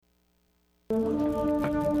We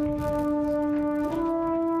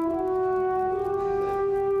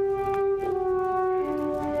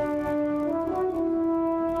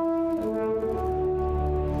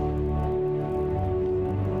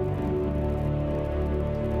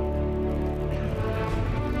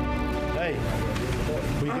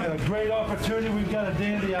got a great opportunity. We've got a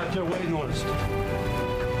dandy out there waiting on us.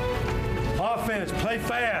 Offense, play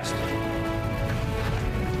fast.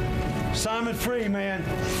 Simon free, man.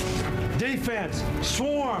 Defense,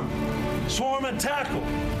 swarm. Swarm and tackle.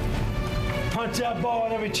 Punch that ball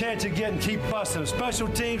at every chance you get and keep busting. Special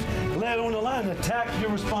teams, lay it on the line. Attack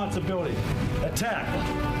your responsibility. Attack.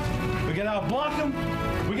 We got to out-block them.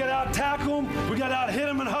 We got to out-tackle them. We got to out-hit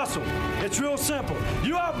them and hustle. It's real simple.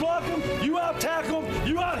 You out-block them, you out-tackle them,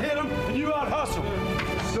 you out-hit them, and you out-hustle.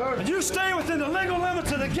 Sir. And you stay within the legal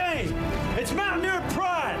limits of the game. It's Mountaineer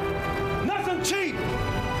pride. Nothing cheap.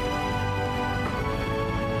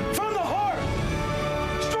 From the heart.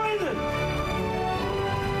 Straining.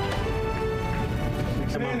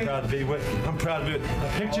 I'm proud to be with you. I'm proud to be with you. I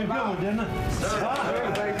picked you a good one, didn't I?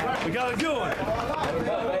 Sir. We got a good one.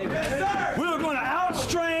 We were going to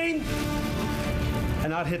outstrain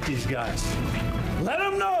and out-hit these guys. Let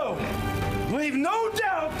them know. Leave no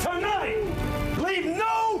doubt tonight. Leave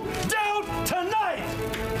no doubt tonight.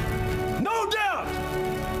 No doubt.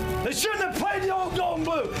 They shouldn't have played the old gold and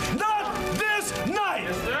blue. Not this night.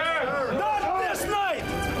 Yes, sir. Not this night.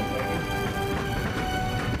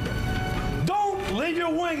 Don't leave your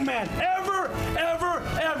wingman ever, ever,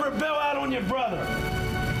 ever bail out on your brother.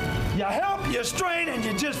 You help, you strain, and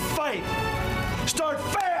you just fight. Start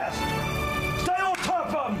fast. Stay on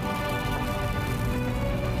top of them.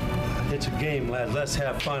 It's a game, lad. Let's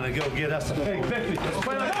have fun and go get us a big victory.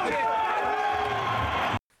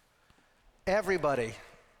 Everybody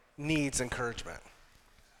needs encouragement.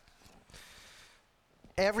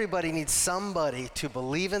 Everybody needs somebody to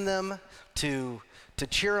believe in them, to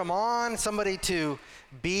cheer them on, somebody to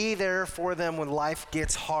be there for them when life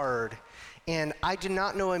gets hard. And I do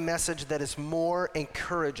not know a message that is more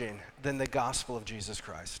encouraging than the gospel of Jesus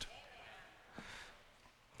Christ.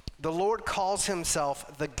 The Lord calls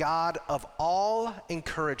himself the God of all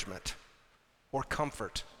encouragement or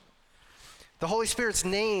comfort. The Holy Spirit's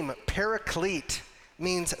name, Paraclete,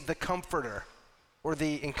 means the comforter or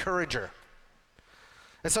the encourager.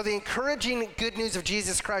 And so the encouraging good news of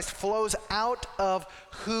Jesus Christ flows out of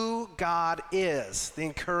who God is, the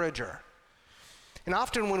encourager. And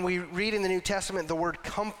often when we read in the New Testament the word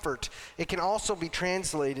comfort, it can also be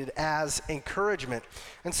translated as encouragement.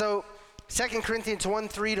 And so 2 Corinthians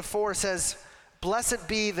 1:3-4 says, "Blessed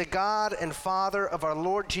be the God and Father of our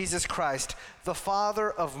Lord Jesus Christ, the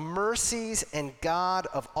Father of mercies and God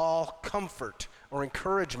of all comfort," or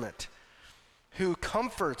encouragement, who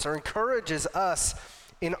comforts or encourages us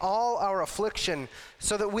in all our affliction,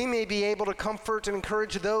 so that we may be able to comfort and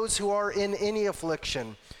encourage those who are in any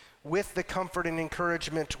affliction, with the comfort and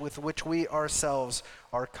encouragement with which we ourselves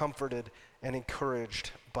are comforted and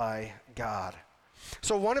encouraged by God.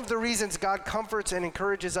 So one of the reasons God comforts and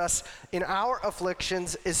encourages us in our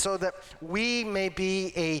afflictions is so that we may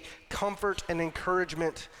be a comfort and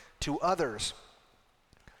encouragement to others.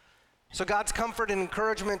 So God's comfort and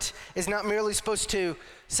encouragement is not merely supposed to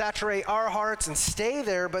saturate our hearts and stay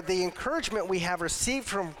there, but the encouragement we have received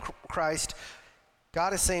from Christ,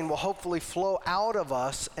 God is saying, will hopefully flow out of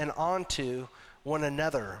us and onto one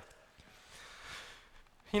another.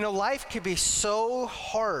 You know, life can be so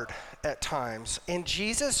hard at times, and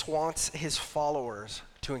Jesus wants his followers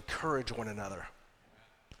to encourage one another.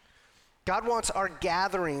 God wants our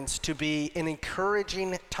gatherings to be an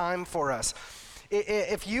encouraging time for us.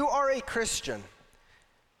 If you are a Christian,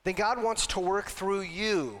 then God wants to work through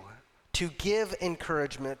you to give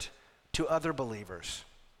encouragement to other believers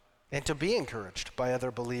and to be encouraged by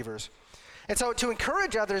other believers. And so to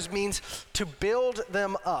encourage others means to build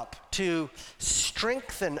them up, to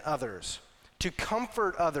strengthen others, to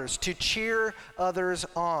comfort others, to cheer others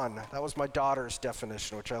on. That was my daughter's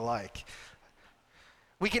definition, which I like.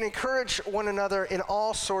 We can encourage one another in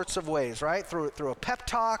all sorts of ways, right? Through a pep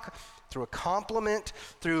talk, through a compliment,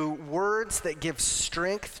 through words that give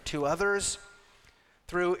strength to others,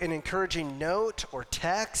 through an encouraging note or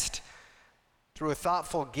text, through a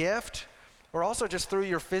thoughtful gift, or also just through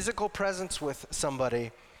your physical presence with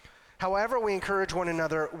somebody. However we encourage one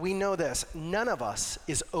another, we know this: none of us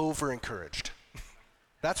is over-encouraged.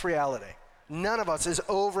 That's reality. None of us is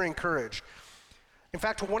over-encouraged. In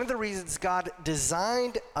fact, one of the reasons God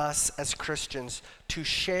designed us as Christians to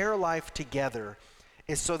share life together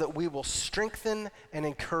is so that we will strengthen and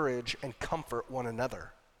encourage and comfort one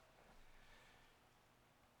another.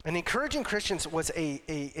 And encouraging Christians was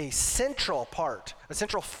a central part, a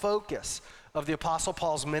central focus of the Apostle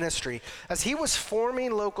Paul's ministry. As he was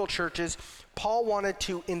forming local churches, Paul wanted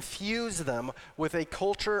to infuse them with a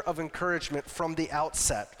culture of encouragement from the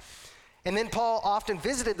outset. And then Paul often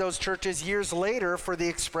visited those churches years later for the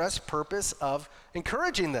express purpose of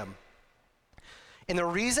encouraging them. And the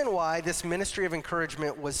reason why this ministry of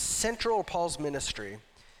encouragement was central to Paul's ministry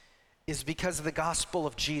is because the gospel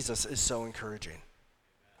of Jesus is so encouraging.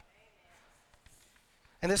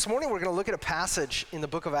 And this morning we're going to look at a passage in the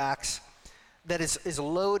book of Acts that is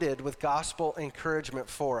loaded with gospel encouragement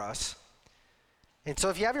for us. And so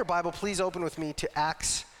if you have your Bible, please open with me to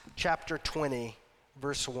Acts chapter 20,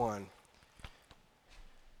 verse 1.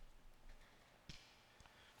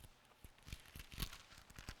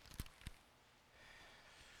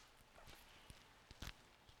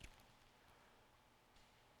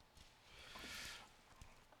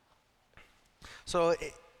 So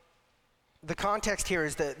the context here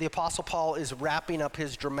is that the Apostle Paul is wrapping up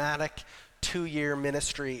his dramatic 2-year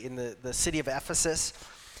ministry in the city of Ephesus.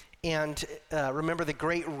 And remember, the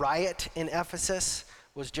great riot in Ephesus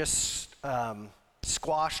was just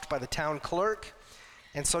squashed by the town clerk.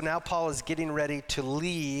 And so now Paul is getting ready to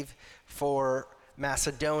leave for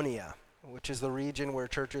Macedonia, which is the region where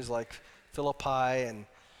churches like Philippi and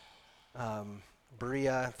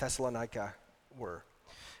Berea, Thessalonica were.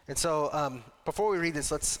 And so before we read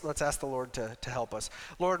this, let's ask the Lord to help us.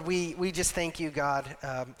 Lord, we just thank you, God,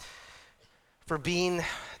 for being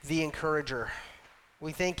the encourager.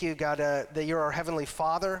 We thank you, God, that you're our heavenly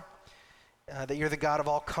Father, that you're the God of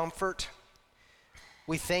all comfort.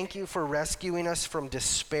 We thank you for rescuing us from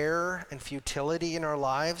despair and futility in our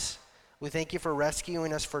lives. We thank you for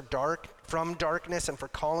rescuing us from darkness and for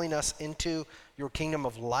calling us into your kingdom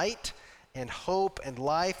of light and hope and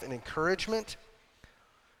life and encouragement.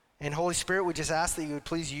 And Holy Spirit, we just ask that you would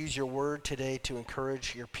please use your word today to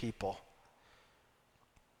encourage your people.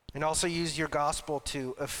 And also use your gospel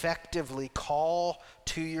to effectively call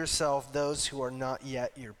to yourself those who are not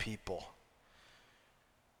yet your people.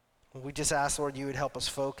 We just ask, Lord, you would help us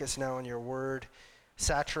focus now on your word,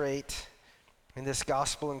 saturate in this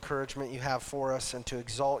gospel encouragement you have for us, and to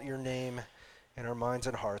exalt your name in our minds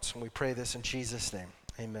and hearts. And we pray this in Jesus' name.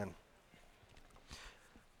 Amen.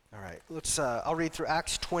 All right, I'll read through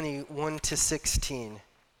Acts 21 to 16.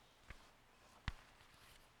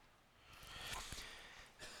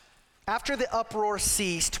 After the uproar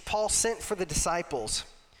ceased, Paul sent for the disciples,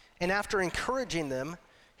 and after encouraging them,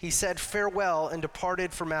 he said farewell and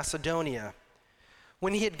departed for Macedonia.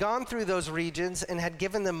 When he had gone through those regions and had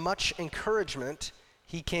given them much encouragement,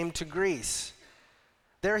 he came to Greece.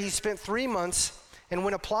 There he spent 3 months, and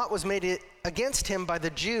when a plot was made against him by the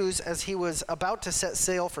Jews as he was about to set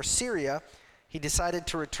sail for Syria, he decided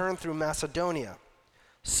to return through Macedonia.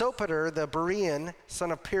 Sopater, the Berean,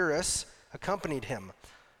 son of Pyrrhus, accompanied him,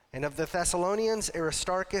 and of the Thessalonians,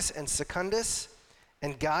 Aristarchus and Secundus,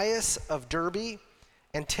 and Gaius of Derbe,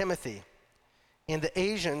 and Timothy, and the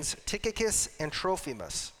Asians, Tychicus and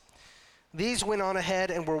Trophimus. These went on ahead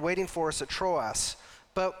and were waiting for us at Troas.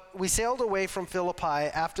 But we sailed away from Philippi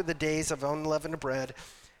after the days of unleavened bread,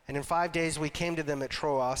 and in 5 days we came to them at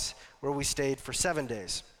Troas, where we stayed for 7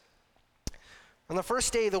 days. On the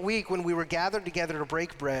first day of the week, when we were gathered together to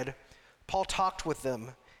break bread, Paul talked with them,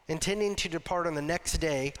 intending to depart on the next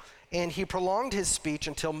day, and he prolonged his speech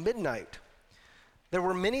until midnight. There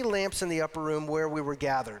were many lamps in the upper room where we were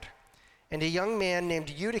gathered, and a young man named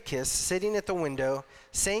Eutychus, sitting at the window,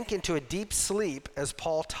 sank into a deep sleep as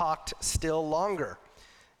Paul talked still longer.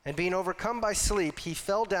 And being overcome by sleep, he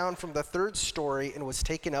fell down from the 3rd story and was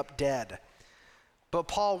taken up dead. But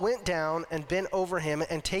Paul went down and bent over him,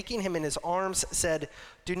 and taking him in his arms said,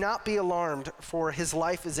 "Do not be alarmed, for his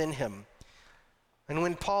life is in him." And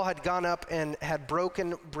when Paul had gone up and had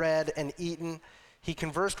broken bread and eaten, he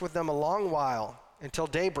conversed with them a long while, until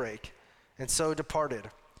daybreak, and so departed.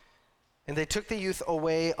 And they took the youth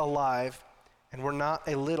away alive, and were not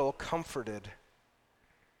a little comforted.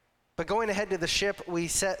 But going ahead to the ship, we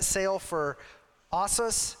set sail for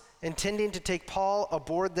Assos, intending to take Paul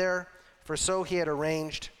aboard there, for so he had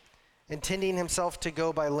arranged, intending himself to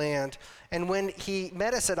go by land. And when he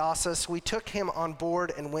met us at Assos, we took him on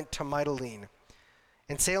board and went to Mytilene.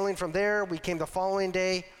 And sailing from there, we came the following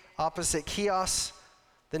day opposite Chios.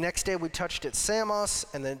 The next day we touched at Samos,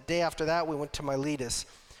 and the day after that we went to Miletus.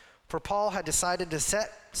 For Paul had decided to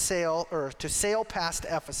sail past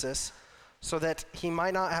Ephesus, so that he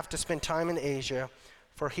might not have to spend time in Asia,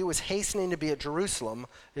 for he was hastening to be at Jerusalem,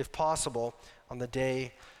 if possible, on the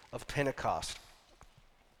day of Pentecost.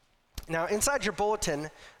 Now, inside your bulletin,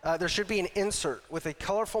 there should be an insert with a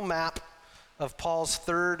colorful map of Paul's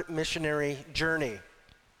third missionary journey.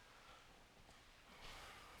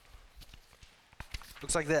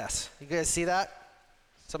 Looks like this. You guys see that?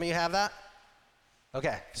 Some of you have that?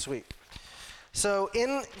 Okay, sweet. So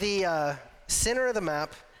in the center of the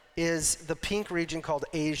map is the pink region called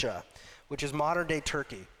Asia, which is modern-day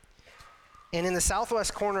Turkey. And in the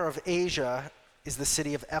southwest corner of Asia is the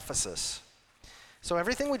city of Ephesus. So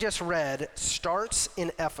everything we just read starts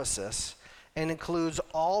in Ephesus and includes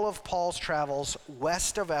all of Paul's travels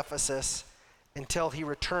west of Ephesus until he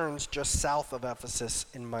returns just south of Ephesus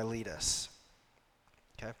in Miletus.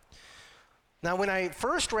 Okay. Now, when I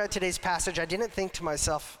first read today's passage, I didn't think to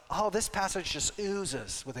myself, oh, this passage just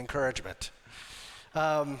oozes with encouragement.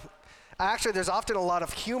 Actually, there's often a lot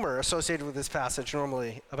of humor associated with this passage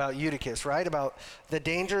normally about Eutychus, right? About the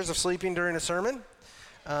dangers of sleeping during a sermon,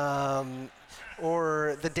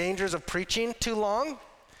 or the dangers of preaching too long,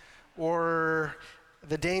 or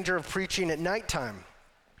the danger of preaching at nighttime.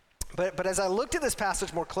 But as I looked at this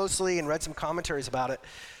passage more closely and read some commentaries about it,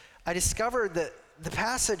 I discovered that the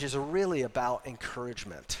passage is really about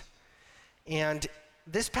encouragement. And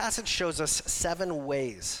this passage shows us 7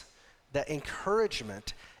 ways that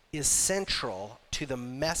encouragement is central to the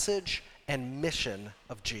message and mission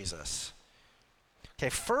of Jesus. Okay,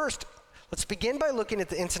 first, let's begin by looking at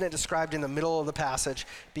the incident described in the middle of the passage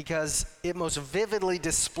because it most vividly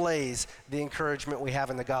displays the encouragement we have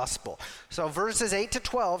in the gospel. So verses 8 to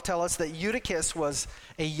 12 tell us that Eutychus was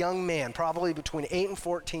a young man, probably between 8 and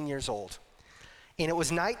 14 years old. And it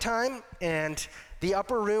was nighttime, and the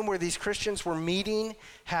upper room where these Christians were meeting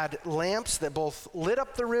had lamps that both lit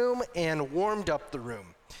up the room and warmed up the room.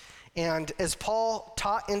 And as Paul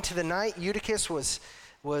taught into the night, Eutychus was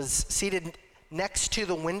seated next to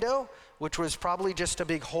the window, which was probably just a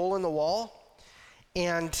big hole in the wall.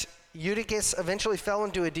 And Eutychus eventually fell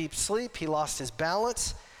into a deep sleep. He lost his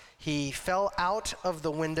balance. He fell out of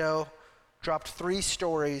the window, dropped 3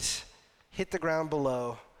 stories, hit the ground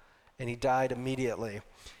below, and he died immediately.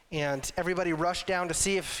 And everybody rushed down to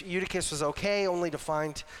see if Eutychus was okay, only to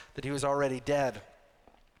find that he was already dead.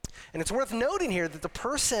 And it's worth noting here that the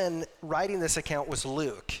person writing this account was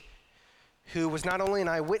Luke, who was not only an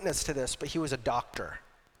eyewitness to this, but he was a doctor.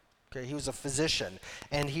 Okay, he was a physician.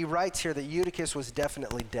 And he writes here that Eutychus was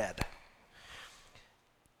definitely dead.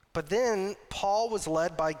 But then Paul was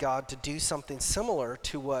led by God to do something similar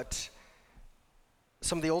to what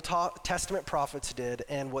some of the Old Testament prophets did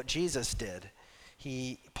and what Jesus did.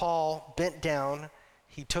 Paul bent down,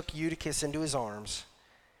 he took Eutychus into his arms,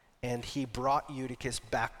 and he brought Eutychus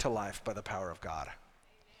back to life by the power of God.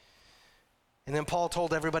 And then Paul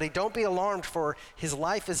told everybody, don't be alarmed, for his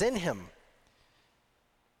life is in him.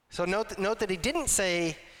 So note that he didn't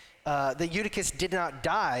say that Eutychus did not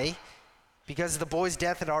die because the boy's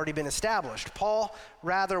death had already been established. Paul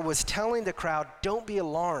rather was telling the crowd, don't be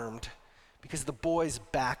alarmed because the boy's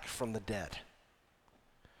back from the dead.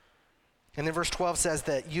 And then verse 12 says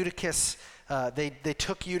that Eutychus, they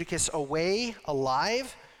took Eutychus away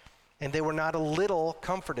alive, and they were not a little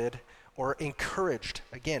comforted or encouraged.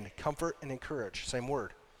 Again, comfort and encourage, same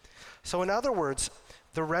word. So in other words,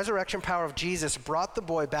 the resurrection power of Jesus brought the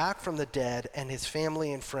boy back from the dead, and his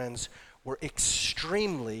family and friends were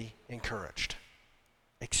extremely encouraged.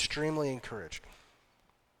 Extremely encouraged.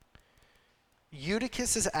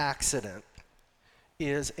 Eutychus's accident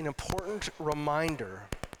is an important reminder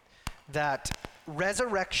that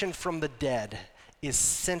resurrection from the dead is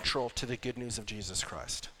central to the good news of Jesus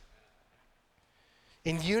Christ.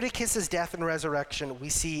 In Eutychus's death and resurrection, we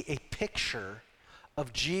see a picture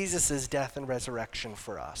of Jesus' death and resurrection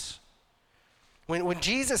for us. When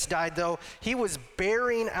Jesus died, though, he was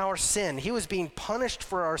bearing our sin. He was being punished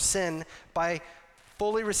for our sin by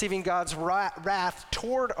fully receiving God's wrath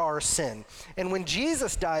toward our sin. And when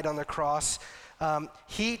Jesus died on the cross,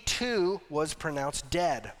 he too was pronounced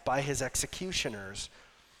dead by his executioners.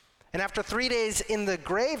 And after 3 days in the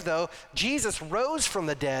grave, though, Jesus rose from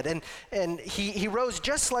the dead, and he rose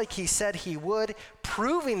just like he said he would,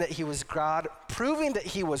 proving that he was God, proving that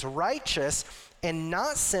he was righteous and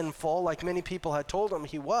not sinful like many people had told him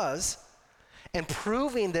he was, and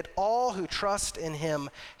proving that all who trust in him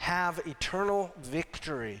have eternal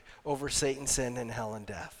victory over Satan, sin, and hell and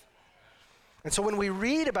death. And so when we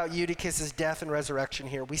read about Eutychus's death and resurrection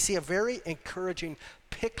here, we see a very encouraging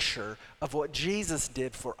picture of what Jesus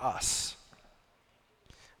did for us.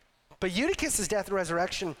 But Eutychus's death and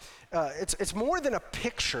resurrection, it's more than a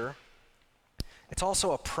picture, it's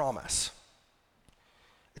also a promise.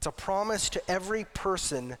 It's a promise to every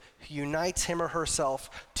person who unites him or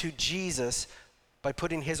herself to Jesus by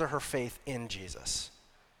putting his or her faith in Jesus.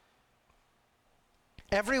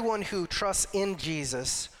 Everyone who trusts in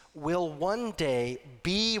Jesus will one day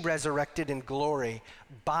be resurrected in glory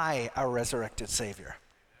by our resurrected Savior.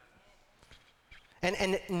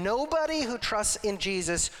 And nobody who trusts in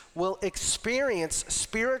Jesus will experience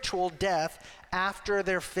spiritual death after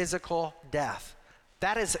their physical death.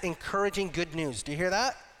 That is encouraging good news. Do you hear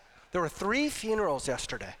that? There were 3 funerals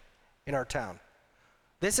yesterday in our town.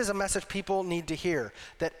 This is a message people need to hear,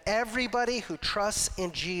 that everybody who trusts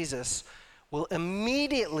in Jesus will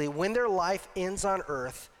immediately, when their life ends on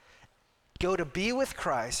earth, go to be with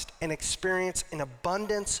Christ and experience an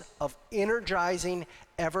abundance of energizing,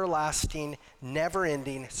 everlasting,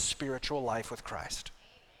 never-ending spiritual life with Christ.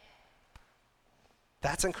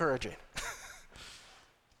 That's encouraging.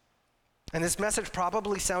 And this message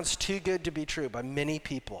probably sounds too good to be true by many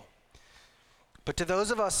people. But to those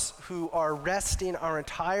of us who are resting our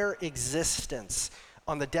entire existence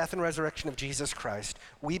on the death and resurrection of Jesus Christ,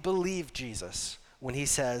 we believe Jesus when he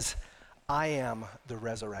says, I am the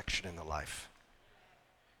resurrection and the life.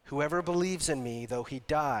 Whoever believes in me, though he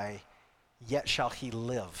die, yet shall he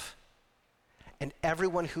live. And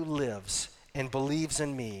everyone who lives and believes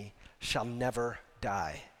in me shall never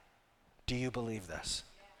die. Do you believe this?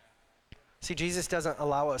 See, Jesus doesn't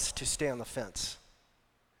allow us to stay on the fence.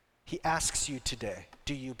 He asks you today,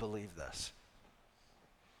 do you believe this?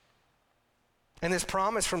 And this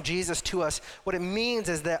promise from Jesus to us, what it means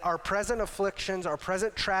is that our present afflictions, our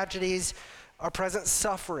present tragedies, our present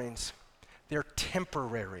sufferings, they're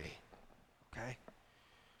temporary, okay?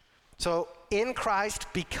 So in Christ,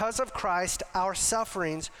 because of Christ, our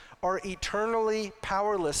sufferings are eternally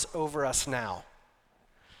powerless over us now.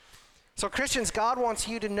 So Christians, God wants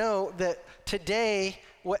you to know that today,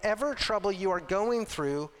 whatever trouble you are going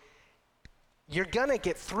through, you're gonna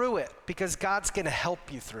get through it because God's gonna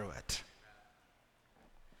help you through it.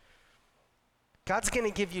 God's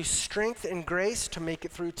gonna give you strength and grace to make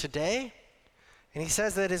it through today. And he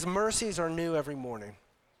says that his mercies are new every morning.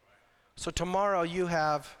 So tomorrow you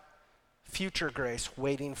have future grace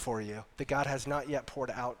waiting for you that God has not yet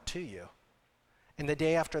poured out to you. And the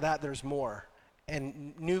day after that, there's more.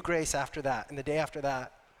 And new grace after that. And the day after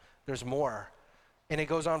that, there's more. And it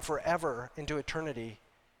goes on forever into eternity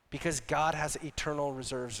because God has eternal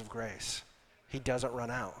reserves of grace. He doesn't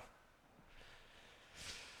run out.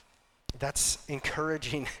 That's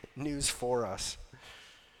encouraging news for us.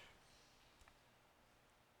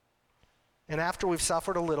 And after we've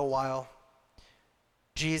suffered a little while,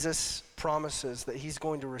 Jesus promises that he's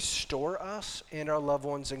going to restore us and our loved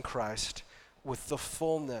ones in Christ with the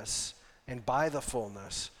fullness and by the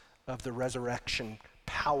fullness of the resurrection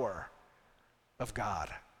power of God.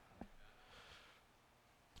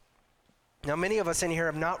 Now, many of us in here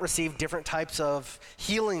have not received different types of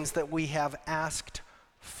healings that we have asked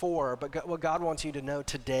for, but what God wants you to know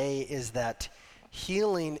today is that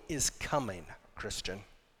healing is coming, Christian.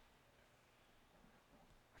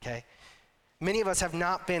 Okay? Many of us have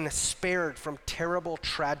not been spared from terrible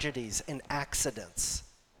tragedies and accidents.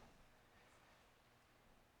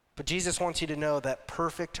 But Jesus wants you to know that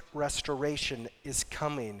perfect restoration is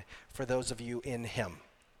coming for those of you in him.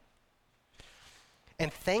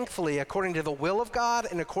 And thankfully, according to the will of God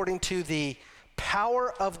and according to the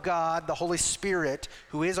power of God, the Holy Spirit,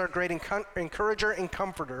 who is our great encourager and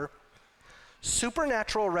comforter,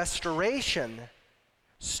 supernatural restoration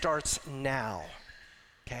starts now,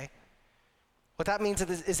 okay? What that means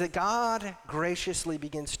is that God graciously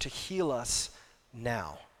begins to heal us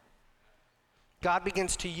now. God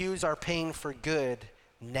begins to use our pain for good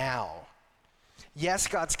now. Yes,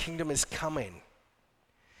 God's kingdom is coming,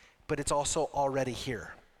 but it's also already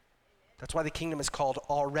here. That's why the kingdom is called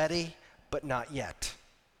already, but not yet.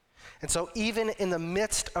 And so even in the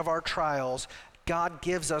midst of our trials, God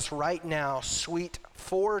gives us right now sweet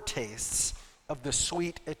foretastes of the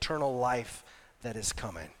sweet eternal life that is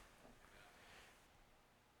coming.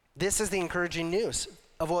 This is the encouraging news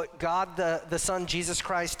of what God, the Son, Jesus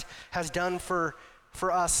Christ, has done for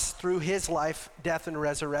us through his life, death, and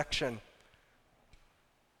resurrection.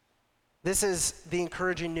 This is the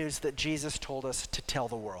encouraging news that Jesus told us to tell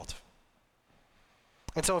the world.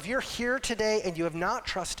 And so if you're here today and you have not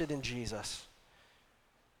trusted in Jesus,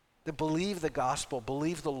 then believe the gospel,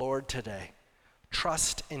 believe the Lord today.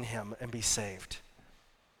 Trust in him and be saved.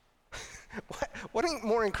 What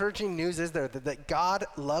more encouraging news is there that God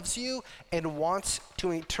loves you and wants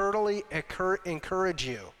to eternally encourage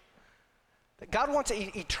you? That God wants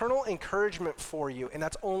eternal encouragement for you, and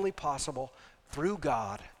that's only possible through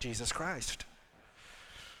God, Jesus Christ.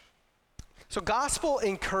 So gospel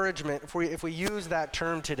encouragement, if we use that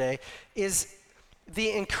term today, is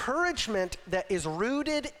the encouragement that is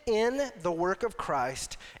rooted in the work of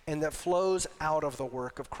Christ and that flows out of the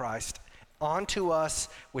work of Christ onto us,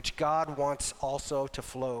 which God wants also to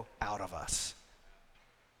flow out of us.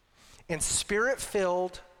 And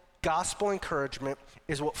spirit-filled gospel encouragement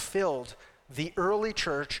is what filled the early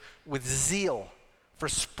church with zeal for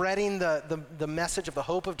spreading the message of the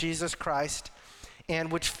hope of Jesus Christ,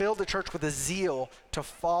 and which filled the church with a zeal to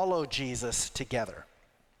follow Jesus together.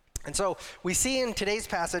 And so we see in today's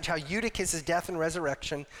passage how Eutychus' death and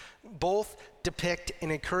resurrection both depict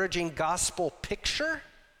an encouraging gospel picture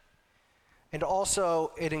and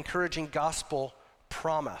also an encouraging gospel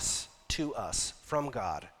promise to us from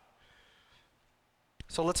God.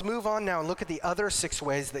 So let's move on now and look at the other 6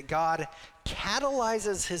 ways that God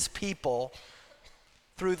catalyzes his people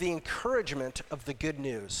through the encouragement of the good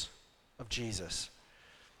news of Jesus.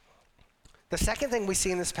 The second thing we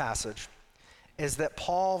see in this passage is that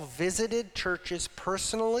Paul visited churches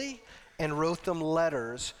personally and wrote them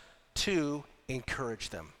letters to encourage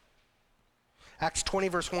them. Acts 20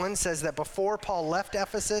 verse 1 says that before Paul left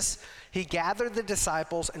Ephesus, he gathered the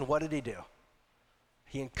disciples, and what did he do?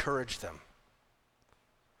 He encouraged them.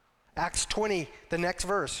 Acts 20, the next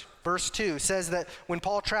verse 2, says that when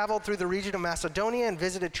Paul traveled through the region of Macedonia and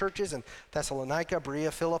visited churches in Thessalonica, Berea,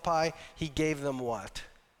 Philippi, he gave them what?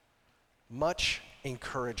 Much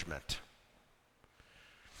encouragement.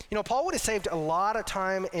 You know, Paul would have saved a lot of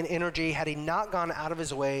time and energy had he not gone out of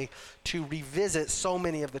his way to revisit so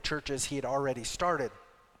many of the churches he had already started.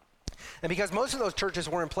 And because most of those churches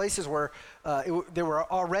were in places where they were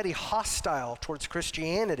already hostile towards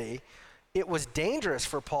Christianity, it was dangerous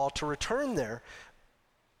for Paul to return there.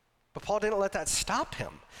 But Paul didn't let that stop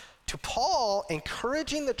him. To Paul,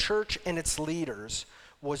 encouraging the church and its leaders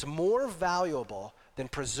was more valuable than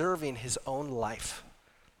preserving his own life.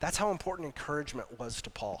 That's how important encouragement was to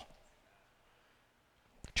Paul.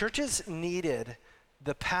 Churches needed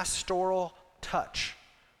the pastoral touch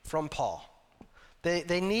from Paul.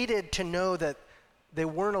 They needed to know that they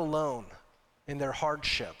weren't alone in their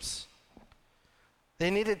hardships. They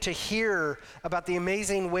needed to hear about the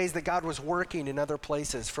amazing ways that God was working in other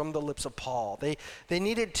places from the lips of Paul. They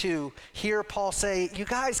needed to hear Paul say, you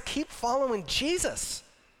guys keep following Jesus.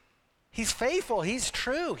 He's faithful, he's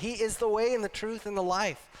true. He is the way and the truth and the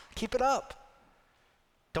life. Keep it up.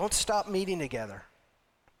 Don't stop meeting together.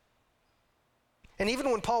 And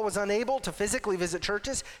even when Paul was unable to physically visit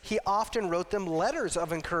churches, he often wrote them letters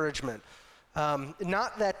of encouragement.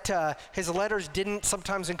 Not that his letters didn't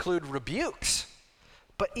sometimes include rebukes,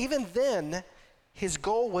 but even then, his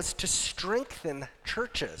goal was to strengthen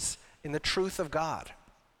churches in the truth of God.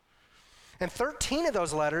 And 13 of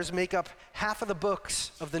those letters make up half of the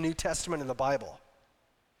books of the New Testament in the Bible.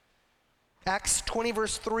 Acts 20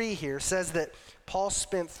 verse 3 here says that Paul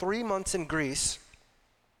spent 3 months in Greece,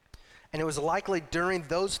 and it was likely during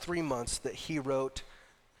those 3 months that he wrote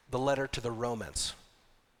the letter to the Romans.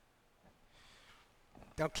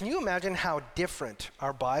 Now, can you imagine how different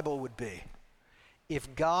our Bible would be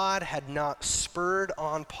if God had not spurred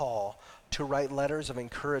on Paul to write letters of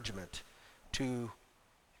encouragement to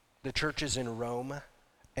the churches in Rome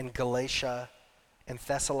and Galatia and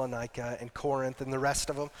Thessalonica and Corinth and the rest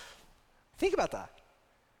of them? Think about that.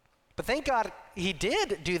 But thank God he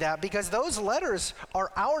did do that, because those letters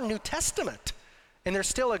are our New Testament. And they're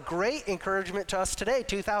still a great encouragement to us today,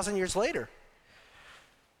 2,000 years later.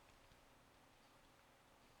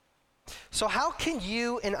 So how can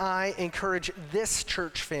you and I encourage this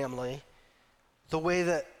church family the way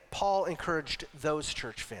that Paul encouraged those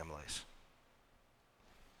church families?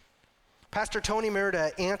 Pastor Tony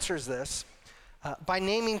Merida answers this by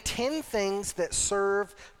naming 10 things that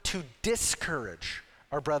serve to discourage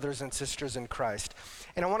our brothers and sisters in Christ.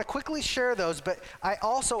 And I want to quickly share those, but I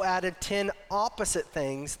also added 10 opposite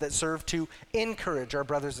things that serve to encourage our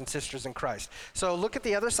brothers and sisters in Christ. So look at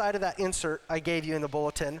the other side of that insert I gave you in the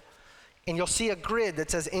bulletin, and you'll see a grid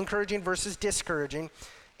that says encouraging versus discouraging.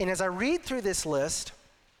 And as I read through this list,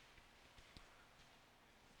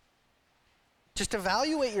 just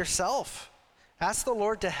evaluate yourself. Ask the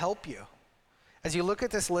Lord to help you as you look at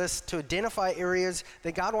this list, to identify areas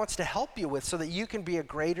that God wants to help you with so that you can be a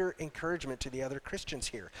greater encouragement to the other Christians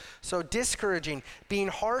here. So discouraging, being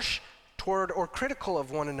harsh toward or critical of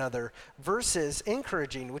one another, versus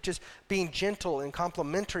encouraging, which is being gentle and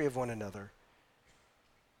complimentary of one another.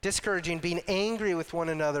 Discouraging, being angry with one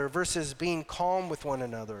another versus being calm with one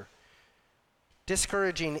another.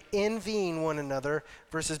 Discouraging, envying one another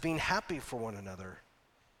versus being happy for one another.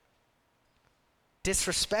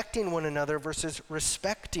 Disrespecting one another versus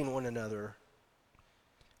respecting one another.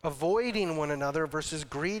 Avoiding one another versus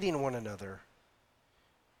greeting one another.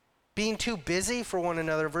 Being too busy for one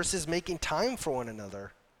another versus making time for one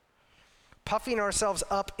another. puffing ourselves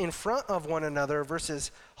up in front of one another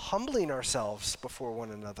versus humbling ourselves before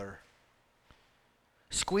one another,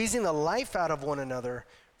 squeezing the life out of one another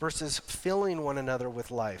versus filling one another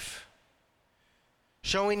with life,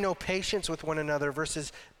 showing no patience with one another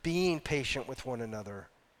versus being patient with one another,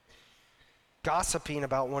 gossiping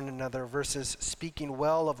about one another versus speaking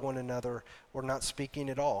well of one another or not speaking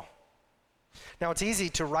at all. Now, it's easy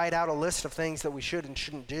to write out a list of things that we should and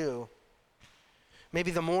shouldn't do.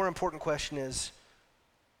 Maybe the more important question is,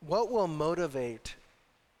 what will motivate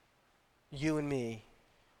you and me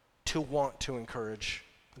to want to encourage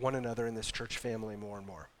one another in this church family more and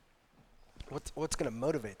more? What's going to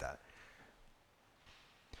motivate that?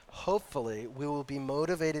 Hopefully, we will be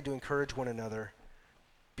motivated to encourage one another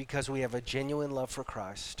because we have a genuine love for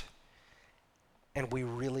Christ and we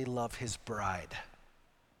really love his bride,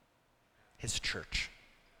 his church.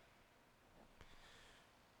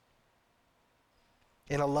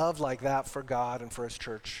 And a love like that for God and for his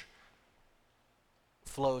church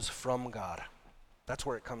flows from God. That's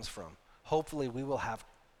where it comes from. Hopefully, we will have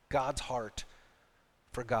God's heart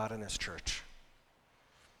for God and his church.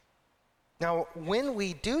 Now, when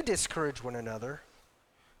we do discourage one another,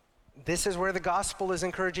 this is where the gospel is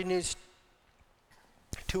encouraging news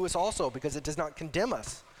to us also, because it does not condemn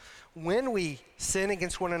us. When we sin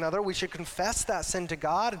against one another, we should confess that sin to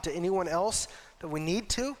God and to anyone else that we need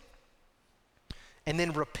to, and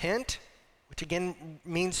then repent, which again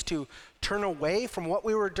means to turn away from what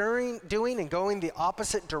we were doing and going the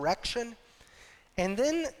opposite direction, and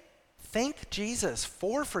then thank Jesus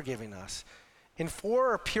for forgiving us and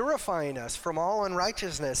for purifying us from all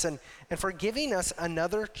unrighteousness and for giving us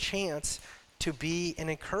another chance to be an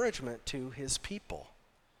encouragement to his people.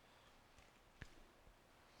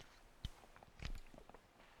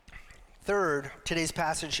 Third, today's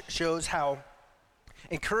passage shows how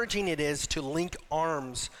encouraging it is to link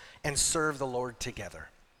arms and serve the Lord together.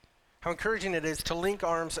 How encouraging it is to link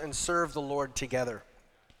arms and serve the Lord together.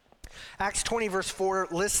 Acts 20 verse 4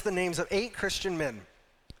 lists the names of 8 Christian men.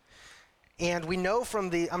 And we know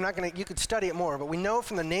from you could study it more, but we know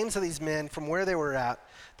from the names of these men, from where they were at,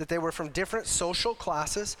 that they were from different social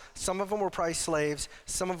classes. Some of them were probably slaves.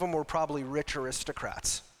 Some of them were probably rich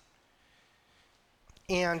aristocrats.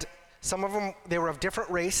 And some of them, they were of different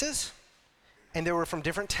races, and they were from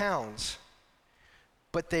different towns.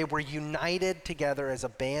 But they were united together as a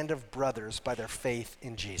band of brothers by their faith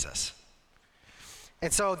in Jesus.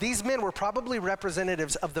 And so these men were probably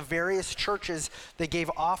representatives of the various churches that gave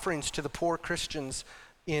offerings to the poor Christians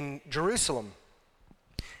in Jerusalem.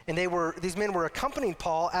 And these men were accompanying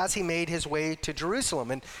Paul as he made his way to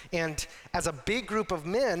Jerusalem. And as a big group of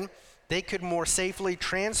men, they could more safely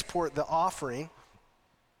transport the offering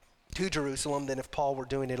to Jerusalem than if Paul were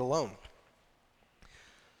doing it alone.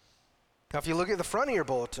 Now, if you look at the front of your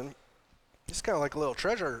bulletin, it's kind of like a little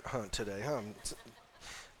treasure hunt today,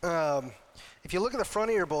 huh? If you look at the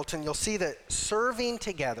front of your bulletin, you'll see that serving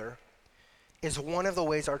together is one of the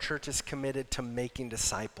ways our church is committed to making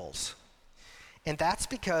disciples. And that's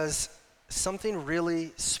because something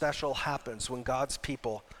really special happens when God's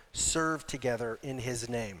people serve together in his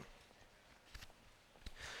name.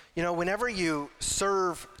 You know, whenever you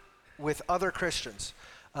serve with other Christians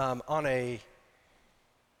on a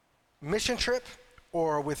mission trip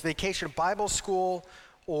or with Vacation Bible School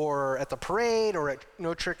or at the parade or at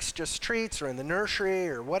No Tricks Just Treats or in the nursery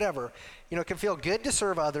or whatever, you know, it can feel good to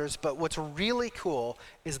serve others, but what's really cool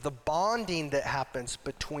is the bonding that happens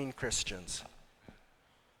between Christians.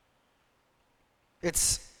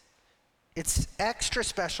 It's extra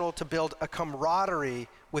special to build a camaraderie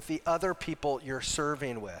with the other people you're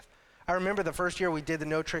serving with. I remember the first year we did the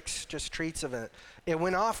No Tricks Just Treats event. It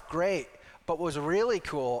went off great, but what was really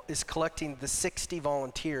cool is collecting the 60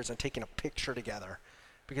 volunteers and taking a picture together.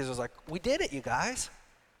 Because it was like, we did it, you guys.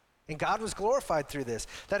 And God was glorified through this.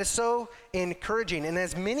 That is so encouraging. And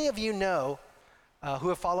as many of you know who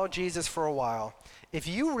have followed Jesus for a while, if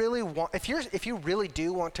you really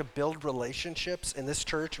do want to build relationships in this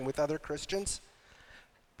church and with other Christians,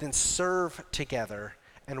 then serve together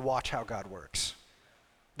and watch how God works.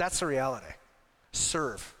 That's the reality.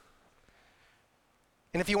 Serve.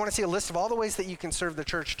 And if you want to see a list of all the ways that you can serve the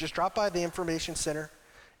church, just drop by the information center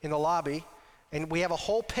in the lobby, and we have a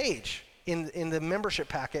whole page in the membership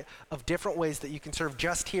packet of different ways that you can serve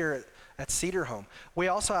just here at Cedar Home. We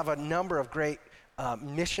also have a number of great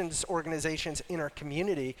missions organizations in our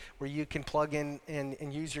community where you can plug in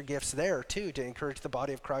and use your gifts there too to encourage the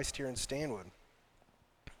body of Christ here in Stanwood.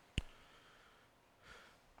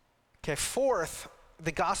 Okay, fourth,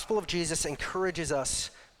 the gospel of Jesus encourages us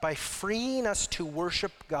by freeing us to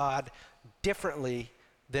worship God differently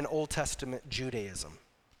than Old Testament Judaism.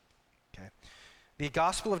 Okay? The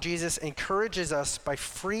gospel of Jesus encourages us by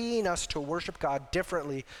freeing us to worship God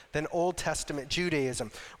differently than Old Testament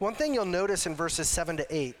Judaism. One thing you'll notice in verses 7 to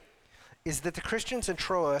 8 is that the Christians in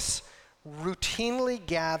Troas routinely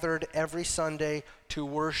gathered every Sunday to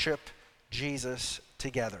worship Jesus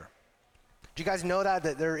together. Do you guys know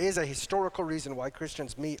that there is a historical reason why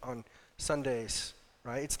Christians meet on Sundays,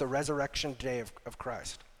 right? It's the resurrection day of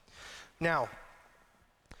Christ. Now,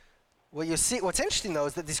 what's interesting though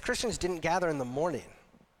is that these Christians didn't gather in the morning.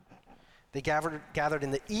 They gathered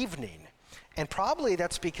in the evening. And probably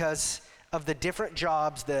that's because of the different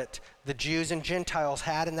jobs that the Jews and Gentiles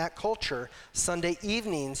had in that culture. Sunday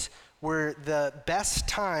evenings were the best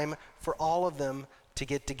time for all of them to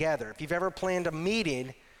get together. If you've ever planned a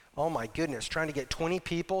meeting, oh my goodness, trying to get 20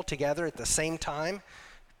 people together at the same time,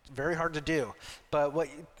 very hard to do. But what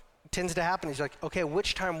tends to happen is like, okay,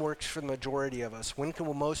 which time works for the majority of us? When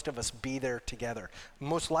can most of us be there together?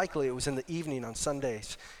 Most likely it was in the evening on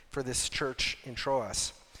Sundays for this church in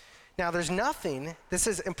Troas. Now there's nothing, this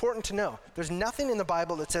is important to know, there's nothing in the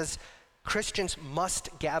Bible that says Christians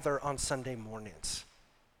must gather on Sunday mornings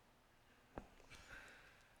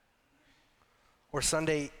or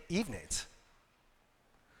Sunday evenings.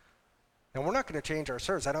 Now we're not going to change our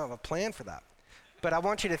service. I don't have a plan for that. But I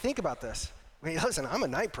want you to think about this. I mean, listen, I'm a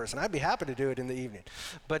night person. I'd be happy to do it in the evening.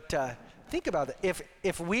 But think about it.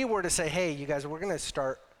 If we were to say, hey, you guys, we're going to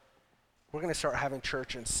start having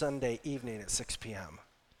church on Sunday evening at 6 p.m.,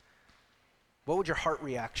 what would your heart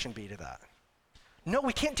reaction be to that? No,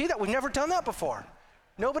 we can't do that. We've never done that before.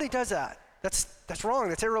 Nobody does that. That's wrong.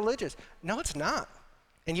 That's irreligious. No, it's not.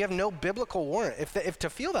 And you have no biblical warrant if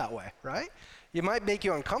to feel that way, right? It might make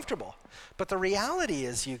you uncomfortable. But the reality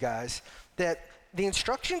is, you guys, that the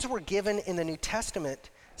instructions we're given in the New Testament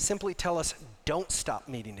simply tell us don't stop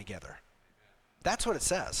meeting together. That's what it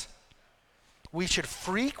says. We should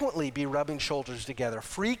frequently be rubbing shoulders together,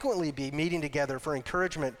 frequently be meeting together for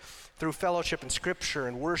encouragement through fellowship and scripture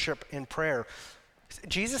and worship and prayer.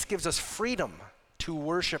 Jesus gives us freedom to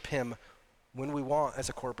worship him when we want as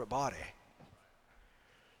a corporate body.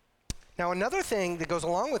 Now, another thing that goes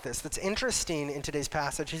along with this that's interesting in today's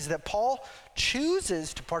passage is that Paul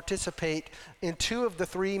chooses to participate in two of the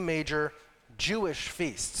three major Jewish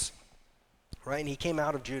feasts, right? And he came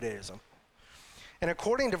out of Judaism. And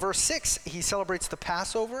according to verse 6, he celebrates the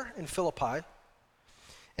Passover in Philippi.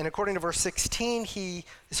 And according to verse 16, he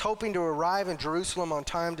is hoping to arrive in Jerusalem on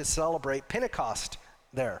time to celebrate Pentecost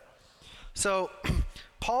there. So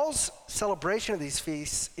Paul's celebration of these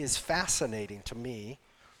feasts is fascinating to me,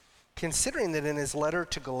 considering that in his letter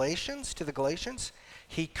to the Galatians,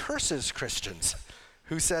 he curses Christians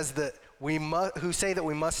who say that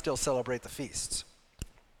we must still celebrate the feasts.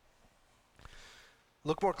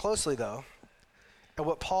 Look more closely, though, at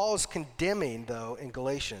what Paul is condemning, though, in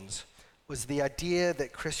Galatians was the idea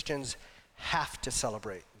that Christians have to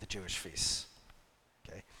celebrate the Jewish feasts.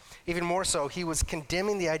 Okay? Even more so, he was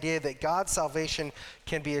condemning the idea that God's salvation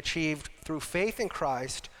can be achieved through faith in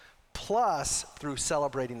Christ plus through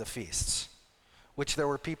celebrating the feasts, which there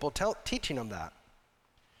were people teaching them that.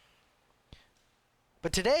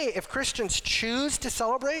 But today, if Christians choose to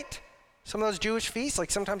celebrate some of those Jewish feasts, like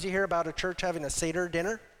sometimes you hear about a church having a Seder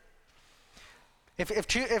dinner,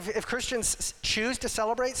 if Christians choose to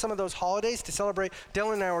celebrate some of those holidays, to celebrate,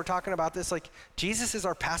 Dylan and I were talking about this, like Jesus is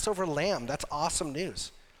our Passover lamb. That's awesome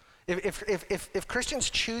news. If Christians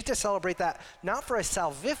choose to celebrate that, not for a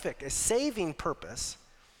salvific, a saving purpose,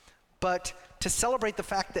 but to celebrate the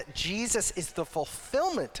fact that Jesus is the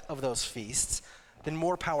fulfillment of those feasts, then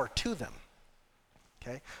more power to them.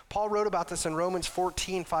 Okay? Paul wrote about this in Romans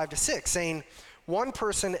 14, 5-6, saying, one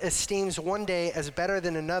person esteems one day as better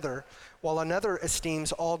than another, while another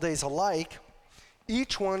esteems all days alike.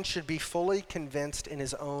 Each one should be fully convinced in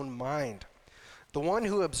his own mind. The one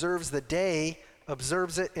who observes the day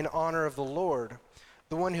observes it in honor of the Lord.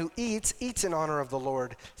 The one who eats in honor of the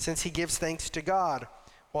Lord, since he gives thanks to God,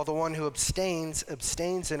 while the one who abstains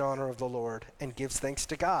in honor of the Lord and gives thanks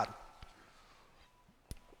to God.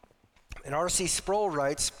 And R.C. Sproul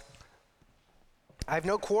writes, I have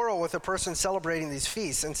no quarrel with a person celebrating these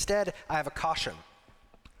feasts. Instead, I have a caution.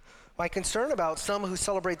 My concern about some who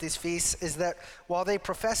celebrate these feasts is that while they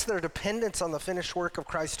profess their dependence on the finished work of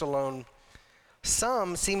Christ alone,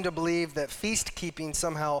 some seem to believe that feast-keeping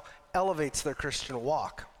somehow elevates their Christian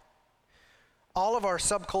walk. All of our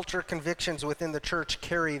subculture convictions within the church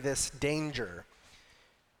carry this danger.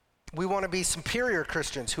 We want to be superior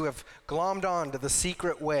Christians who have glommed on to the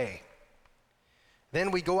secret way.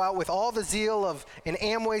 Then we go out with all the zeal of an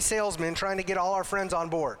Amway salesman trying to get all our friends on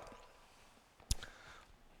board.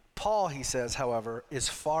 Paul, he says, however, is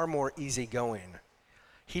far more easygoing.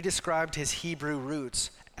 he described his Hebrew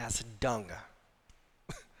roots as dung.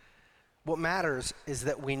 What matters is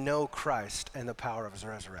that we know Christ and the power of his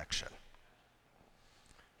resurrection.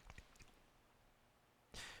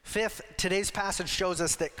 Fifth, today's passage shows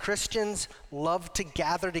us that Christians love to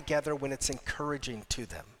gather together when it's encouraging to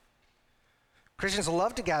them. Christians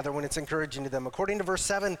love to gather when it's encouraging to them. According to verse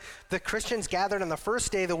 7, the Christians gathered on the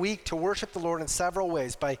first day of the week to worship the Lord in several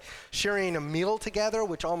ways, by sharing a meal together,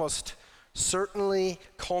 which almost certainly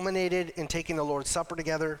culminated in taking the Lord's Supper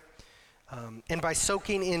together, and by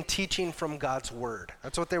soaking in teaching from God's word.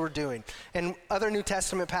 That's what they were doing. And other New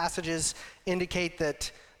Testament passages indicate that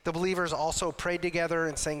the believers also prayed together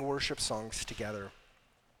and sang worship songs together.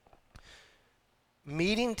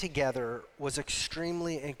 Meeting together was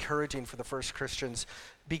extremely encouraging for the first Christians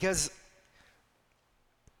because,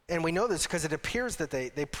 and we know this because it appears that they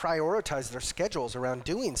prioritized their schedules around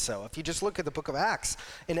doing so. If you just look at the book of Acts,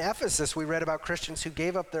 in Ephesus, we read about Christians who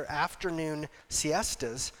gave up their afternoon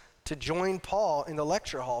siestas to join Paul in the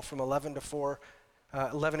lecture hall from 11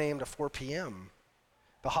 a.m. to 4 p.m.,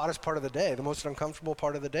 the hottest part of the day, the most uncomfortable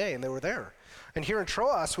part of the day, and they were there. And here in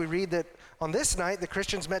Troas, we read that on this night, the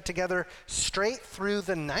Christians met together straight through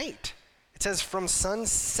the night. It says from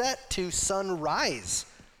sunset to sunrise.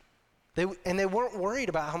 They weren't worried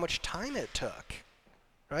about how much time it took,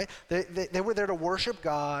 right? They were there to worship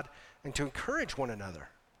God and to encourage one another.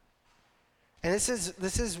 And this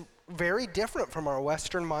is very different from our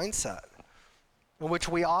Western mindset, in which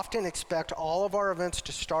we often expect all of our events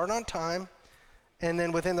to start on time, and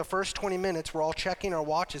then within the first 20 minutes, we're all checking our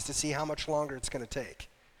watches to see how much longer it's going to take,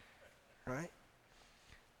 right?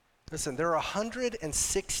 Listen, there are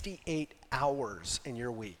 168 hours in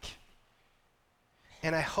your week.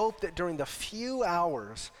 And I hope that during the few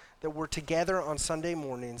hours that we're together on Sunday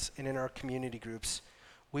mornings and in our community groups,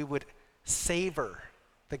 we would savor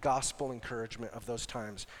the gospel encouragement of those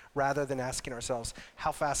times rather than asking ourselves,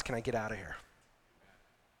 how fast can I get out of here?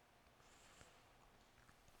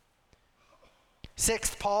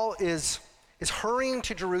 Sixth, Paul is hurrying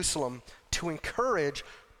to Jerusalem to encourage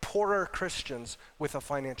poorer Christians with a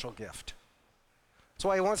financial gift. That's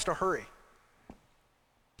why he wants to hurry.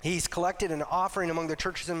 He's collected an offering among the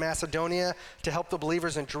churches in Macedonia to help the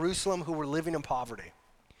believers in Jerusalem who were living in poverty.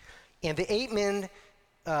 And the 8 men,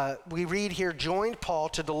 we read here, joined Paul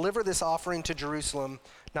to deliver this offering to Jerusalem,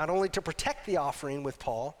 not only to protect the offering with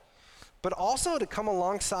Paul, but also to come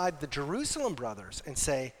alongside the Jerusalem brothers and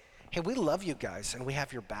say, hey, we love you guys and we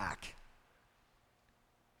have your back.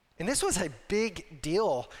 And this was a big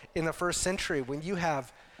deal in the first century when you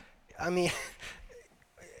have,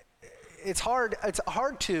 it's hard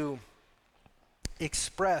to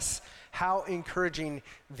express how encouraging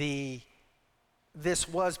this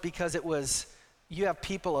was, because you have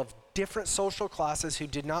people of different social classes who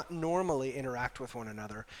did not normally interact with one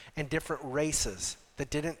another, and different races that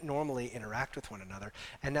didn't normally interact with one another.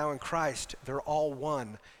 And now in Christ, they're all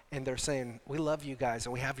one, and they're saying, we love you guys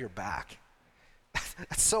and we have your back.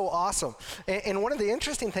 That's so awesome. And one of the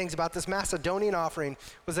interesting things about this Macedonian offering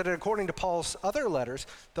was that according to Paul's other letters,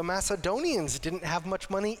 the Macedonians didn't have much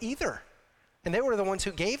money either. And they were the ones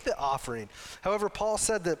who gave the offering. However, Paul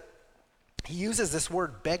said that he uses this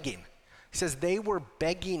word begging. He says they were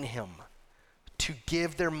begging him to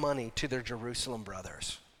give their money to their Jerusalem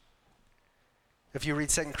brothers. If you read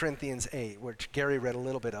 2 Corinthians 8, which Gary read a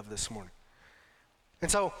little bit of this morning. And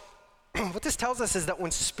so what this tells us is that when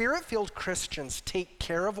Spirit-filled Christians take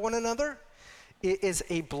care of one another, it is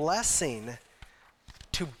a blessing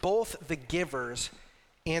to both the givers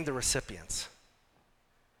and the recipients.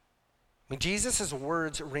 I mean, Jesus'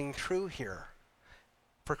 words ring true here.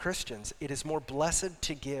 For Christians, it is more blessed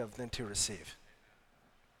to give than to receive.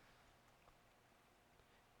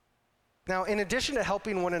 Now, in addition to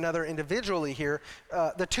helping one another individually here,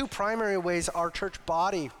 the two primary ways our church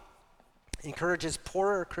body encourages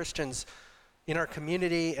poorer Christians in our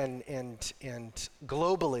community and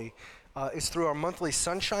globally is through our monthly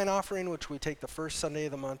Sunshine offering, which we take the first Sunday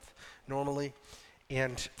of the month normally,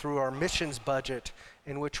 and through our missions budget,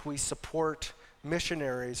 in which we support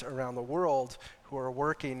missionaries around the world who are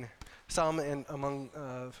working, some among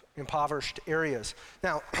impoverished areas.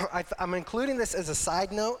 Now, I'm including this as a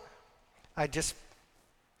side note. I just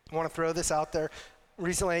want to throw this out there.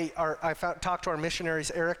 Recently, I talked to our missionaries,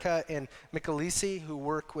 Erica and Mikalisi, who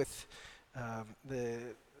work with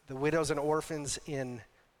the widows and orphans in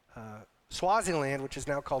Swaziland, which is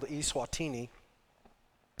now called Eswatini.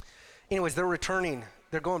 Anyways, they're returning.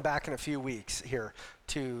 They're going back in a few weeks here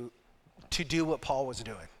to do what Paul was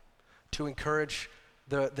doing, to encourage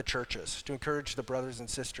the churches, to encourage the brothers and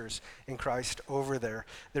sisters in Christ over there.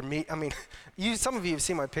 Some of you have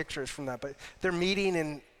seen my pictures from that, but they're meeting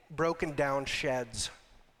in broken down sheds,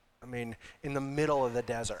 in the middle of the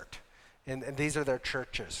desert. And these are their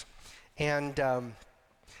churches. And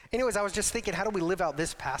anyways, I was just thinking, how do we live out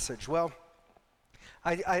this passage? Well,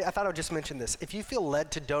 I thought I would just mention this. If you feel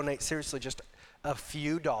led to donate seriously just a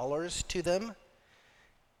few dollars to them,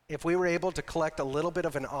 if we were able to collect a little bit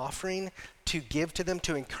of an offering to give to them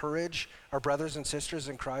to encourage our brothers and sisters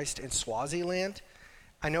in Christ in Swaziland,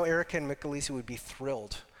 I know Erica and Mikalisi would be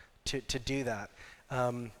thrilled to do that.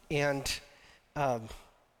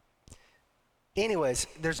 Anyways,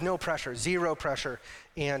 there's no pressure, zero pressure.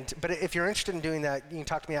 But if you're interested in doing that, you can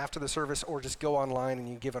talk to me after the service or just go online and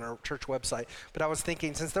you can give on our church website. But I was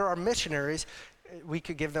thinking, since there are missionaries, we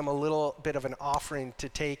could give them a little bit of an offering to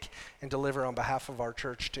take and deliver on behalf of our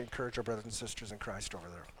church to encourage our brothers and sisters in Christ over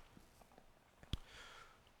there.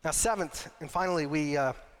 Now, seventh, and finally, we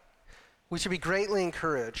should be greatly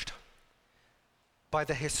encouraged by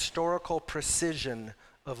the historical precision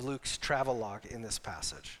of Luke's travelogue in this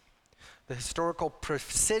passage. The historical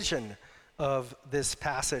precision of this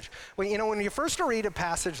passage. When you first read a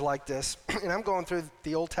passage like this, and I'm going through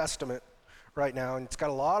the Old Testament right now, and it's got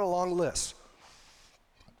a lot of long lists.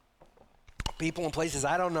 People and places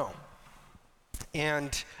I don't know.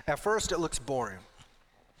 And at first it looks boring.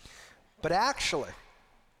 But actually,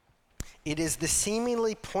 it is the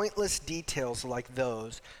seemingly pointless details like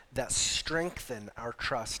those that strengthen our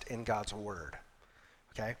trust in God's word.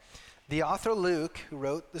 Okay? The author Luke, who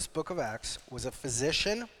wrote this book of Acts, was a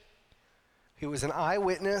physician. He was an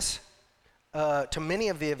eyewitness to many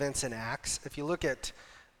of the events in Acts. If you look at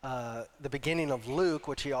the beginning of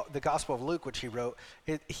Luke, the Gospel of Luke, which he wrote,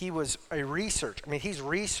 he was a researcher. He's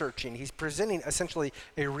researching. He's presenting essentially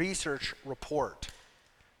a research report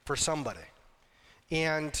for somebody.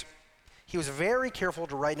 And he was very careful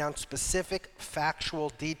to write down specific factual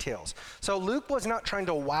details. So Luke was not trying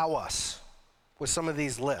to wow us with some of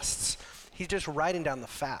these lists. He's just writing down the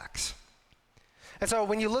facts. And so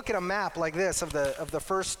when you look at a map like this of the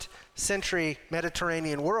first century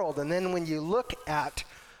Mediterranean world, and then when you look at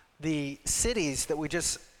the cities that we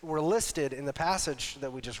just were listed in the passage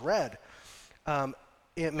that we just read,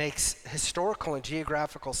 it makes historical and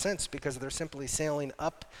geographical sense because they're simply sailing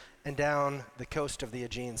up and down the coast of the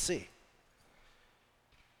Aegean Sea.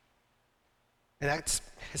 And that's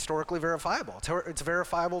historically verifiable. It's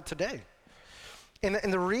verifiable today.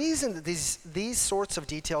 And the reason that these sorts of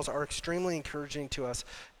details are extremely encouraging to us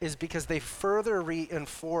is because they further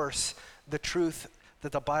reinforce the truth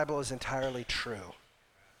that the Bible is entirely true,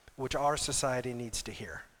 which our society needs to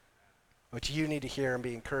hear, which you need to hear and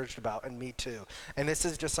be encouraged about, and me too. And this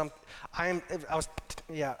is just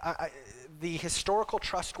the historical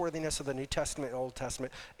trustworthiness of the New Testament and Old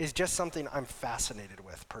Testament is just something I'm fascinated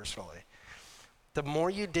with personally. The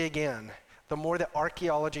more you dig in, the more that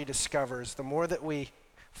archaeology discovers, the more that we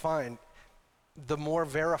find, the more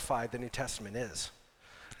verified the New Testament is.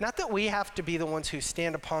 Not that we have to be the ones who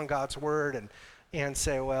stand upon God's word and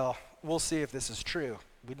say, well, we'll see if this is true.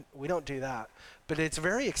 We don't do that. But it's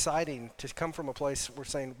very exciting to come from a place where we're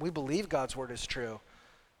saying we believe God's word is true,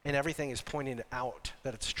 and everything is pointing out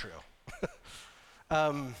that it's true.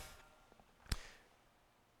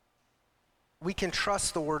 We can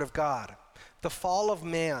trust the word of God. The fall of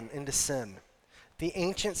man into sin, the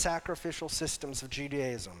ancient sacrificial systems of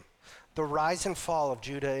Judaism, the rise and fall of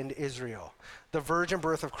Judah and Israel, the virgin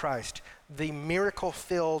birth of Christ, the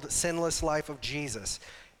miracle-filled, sinless life of Jesus,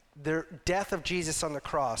 the death of Jesus on the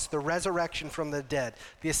cross, the resurrection from the dead,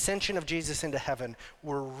 the ascension of Jesus into heaven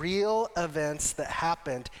were real events that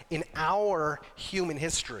happened in our human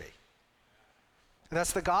history. And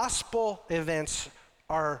thus the gospel events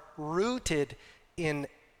are rooted in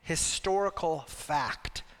historical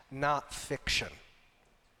fact, not fiction.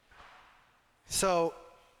 So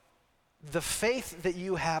the faith that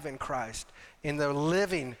you have in Christ, in the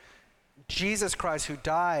living Jesus Christ who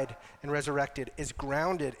died and resurrected, is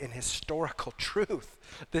grounded in historical truth.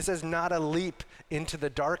 This is not a leap into the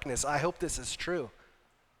darkness. I hope this is true.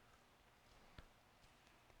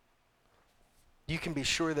 You can be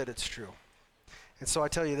sure that it's true. And so I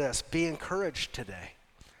tell you this, be encouraged today,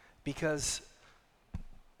 because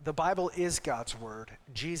the Bible is God's word.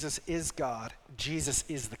 Jesus is God. Jesus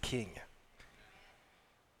is the King.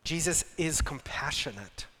 Jesus is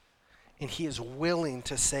compassionate, and he is willing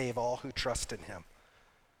to save all who trust in him.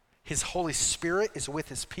 His Holy Spirit is with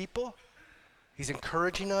his people. He's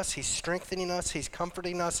encouraging us. He's strengthening us. He's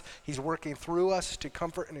comforting us. He's working through us to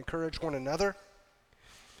comfort and encourage one another.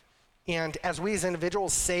 And as we as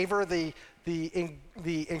individuals savor the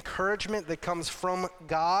encouragement that comes from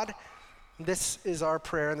God, this is our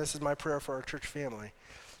prayer, and this is my prayer for our church family.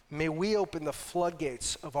 May we open the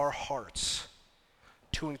floodgates of our hearts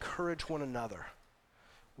to encourage one another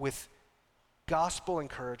with gospel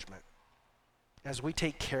encouragement as we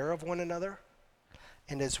take care of one another,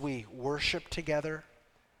 and as we worship together,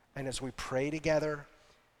 and as we pray together,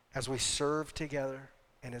 as we serve together,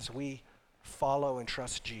 and as we follow and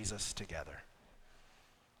trust Jesus together.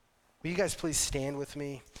 Will you guys please stand with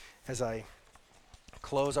me as I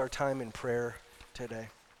close our time in prayer today?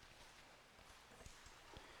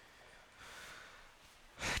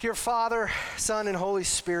 Dear Father, Son, and Holy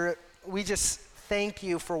Spirit, we just thank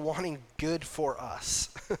you for wanting good for us.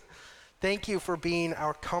 Thank you for being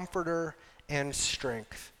our comforter and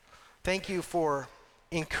strength. Thank you for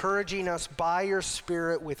encouraging us by your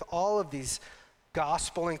Spirit with all of these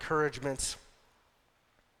gospel encouragements.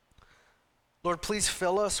 Lord, please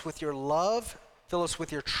fill us with your love, fill us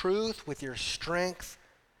with your truth, with your strength.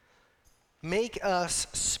 Make us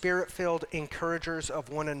Spirit-filled encouragers of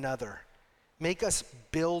one another. Make us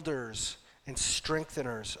builders and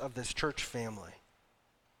strengtheners of this church family.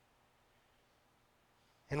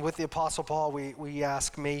 And with the Apostle Paul, we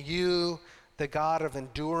ask, may you, the God of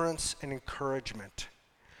endurance and encouragement,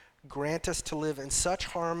 grant us to live in such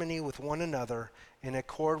harmony with one another in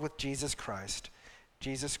accord with Jesus Christ,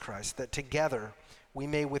 that together we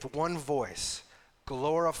may with one voice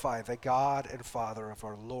glorify the God and Father of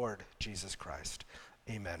our Lord Jesus Christ.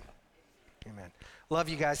 Amen. Amen. Love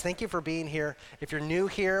you guys. Thank you for being here. If you're new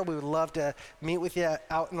here, we would love to meet with you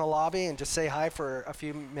out in the lobby and just say hi for a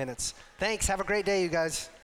few minutes. Thanks. Have a great day, you guys.